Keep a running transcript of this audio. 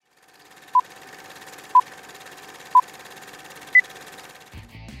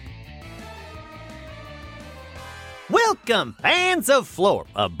Welcome, fans of Floor,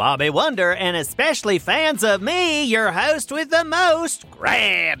 of Bobby Wonder, and especially fans of me, your host with the most,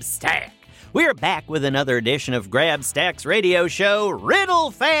 Grabstack. We're back with another edition of Grabstack's radio show,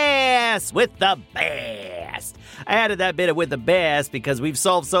 Riddle Fest, with the best. I added that bit of with the best because we've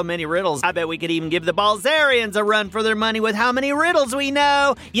solved so many riddles. I bet we could even give the Balzarians a run for their money with how many riddles we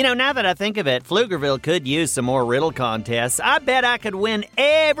know. You know, now that I think of it, Pflugerville could use some more riddle contests. I bet I could win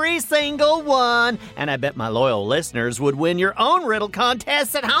every single one. And I bet my loyal listeners would win your own riddle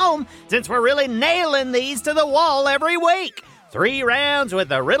contests at home, since we're really nailing these to the wall every week. 3 rounds with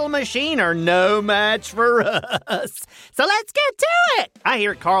the riddle machine are no match for us. So let's get to it. I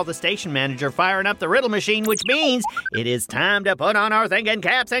hear Carl, the station manager, firing up the riddle machine, which means it is time to put on our thinking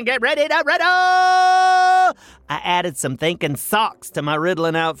caps and get ready to riddle. I added some thinking socks to my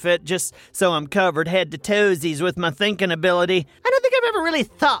riddling outfit just so I'm covered head to toesies with my thinking ability. I don't think I've ever really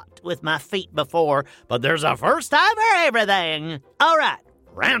thought with my feet before, but there's a first time for everything. All right,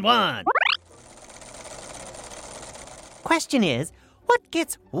 round 1. Question is, what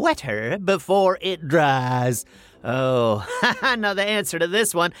gets wetter before it dries? Oh, I know the answer to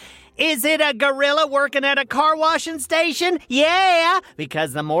this one. Is it a gorilla working at a car washing station? Yeah,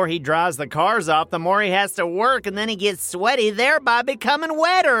 because the more he dries the cars off, the more he has to work, and then he gets sweaty, thereby becoming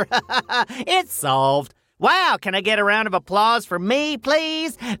wetter. It's solved. Wow, can I get a round of applause for me,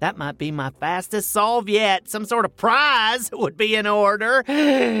 please? That might be my fastest solve yet. Some sort of prize would be in order.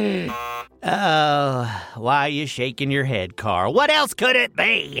 Oh, why are you shaking your head, Carl? What else could it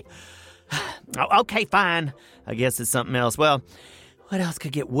be? Okay, fine. I guess it's something else. Well, what else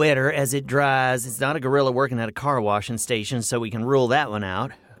could get wetter as it dries? It's not a gorilla working at a car washing station, so we can rule that one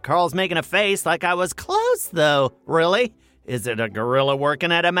out. Carl's making a face like I was close, though. Really? Is it a gorilla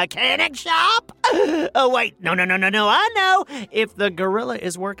working at a mechanic shop? Oh, wait. No. I know. If the gorilla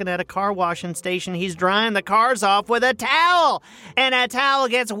is working at a car washing station, he's drying the cars off with a towel. And a towel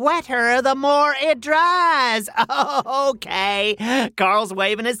gets wetter the more it dries. Oh, okay. Carl's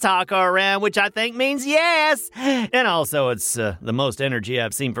waving his taco around, which I think means yes. And also, it's the most energy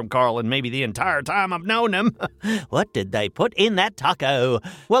I've seen from Carl in maybe the entire time I've known him. What did they put in that taco?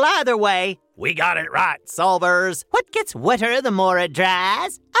 Well, either way, we got it right, solvers. What gets wetter the more it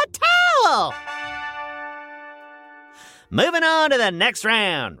dries? A towel! Moving on to the next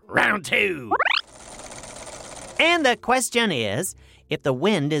round, round 2. And the question is, if the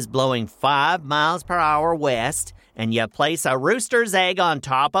wind is blowing 5 miles per hour west, and you place a rooster's egg on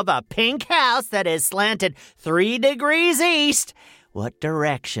top of a pink house that is slanted 3 degrees east, what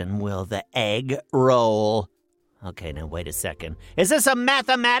direction will the egg roll? Okay, now wait a second. Is this a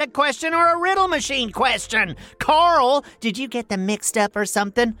mathematic question or a riddle machine question? Carl, did you get them mixed up or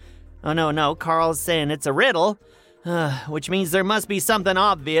something? Oh, no, Carl's saying it's a riddle, which means there must be something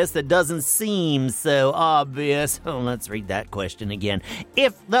obvious that doesn't seem so obvious. Oh, let's read that question again.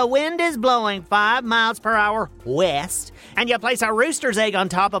 If the wind is blowing 5 miles per hour west, and you place a rooster's egg on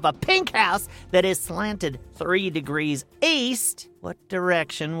top of a pink house that is slanted 3 degrees east, what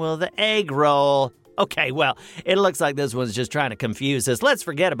direction will the egg roll? Okay, well, it looks like this one's just trying to confuse us. Let's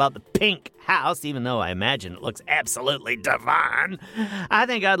forget about the pink house, even though I imagine it looks absolutely divine. I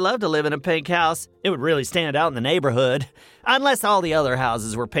think I'd love to live in a pink house. It would really stand out in the neighborhood. Unless all the other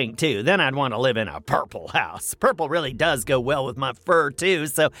houses were pink, too. Then I'd want to live in a purple house. Purple really does go well with my fur, too.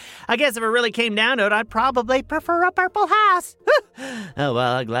 So I guess if it really came down to it, I'd probably prefer a purple house. Oh,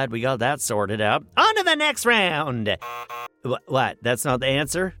 well, I'm glad we got that sorted out. On to the next round. What? That's not the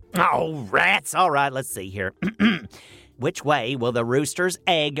answer? Oh, rats. All right, let's see here. Which way will the rooster's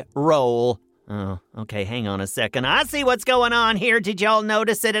egg roll? Oh, okay, hang on a second. I see what's going on here. Did y'all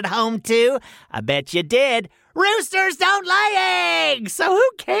notice it at home, too? I bet you did. Roosters don't lay eggs! So who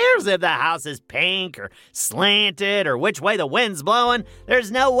cares if the house is pink or slanted or which way the wind's blowing? There's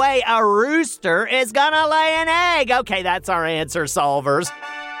no way a rooster is gonna lay an egg. Okay, that's our answer, solvers.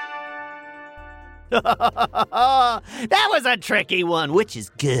 That was a tricky one, which is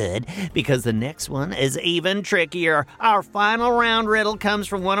good, because the next one is even trickier. Our final round riddle comes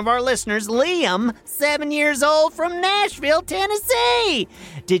from one of our listeners, Liam, 7 years old, from Nashville, Tennessee.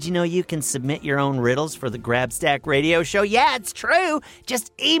 Did you know you can submit your own riddles for the Grabstack radio show? Yeah, it's true.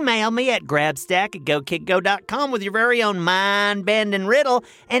 Just email me at grabstack@gokidgo.com with your very own mind-bending riddle,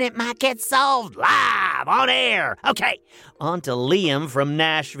 and it might get solved live on air. Okay, on to Liam from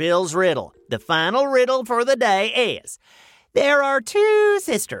Nashville's riddle. The final riddle for the day is, there are 2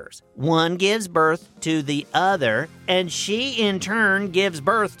 sisters. One gives birth to the other, and she in turn gives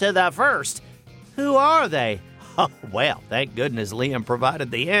birth to the first. Who are they? Oh, well, thank goodness Liam provided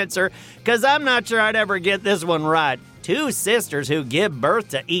the answer, because I'm not sure I'd ever get this one right. 2 sisters who give birth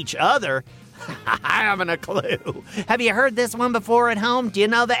to each other? I haven't a clue. Have you heard this one before at home? Do you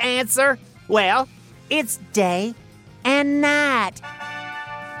know the answer? Well, it's day and night.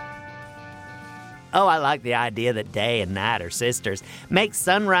 Oh, I like the idea that day and night are sisters. Makes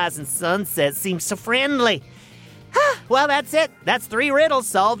sunrise and sunset seem so friendly. Well, that's it. That's 3 riddles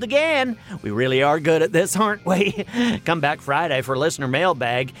solved again. We really are good at this, aren't we? Come back Friday for listener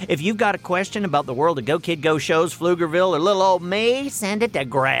mailbag. If you've got a question about the world of Go Kid Go shows, Pflugerville, or little old me, send it to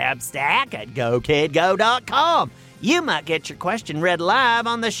grabstack@gokidgo.com. You might get your question read live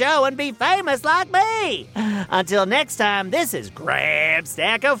on the show and be famous like me. Until next time, this is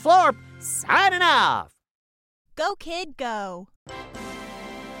Grabstack of Florp signing off. Go Kid Go.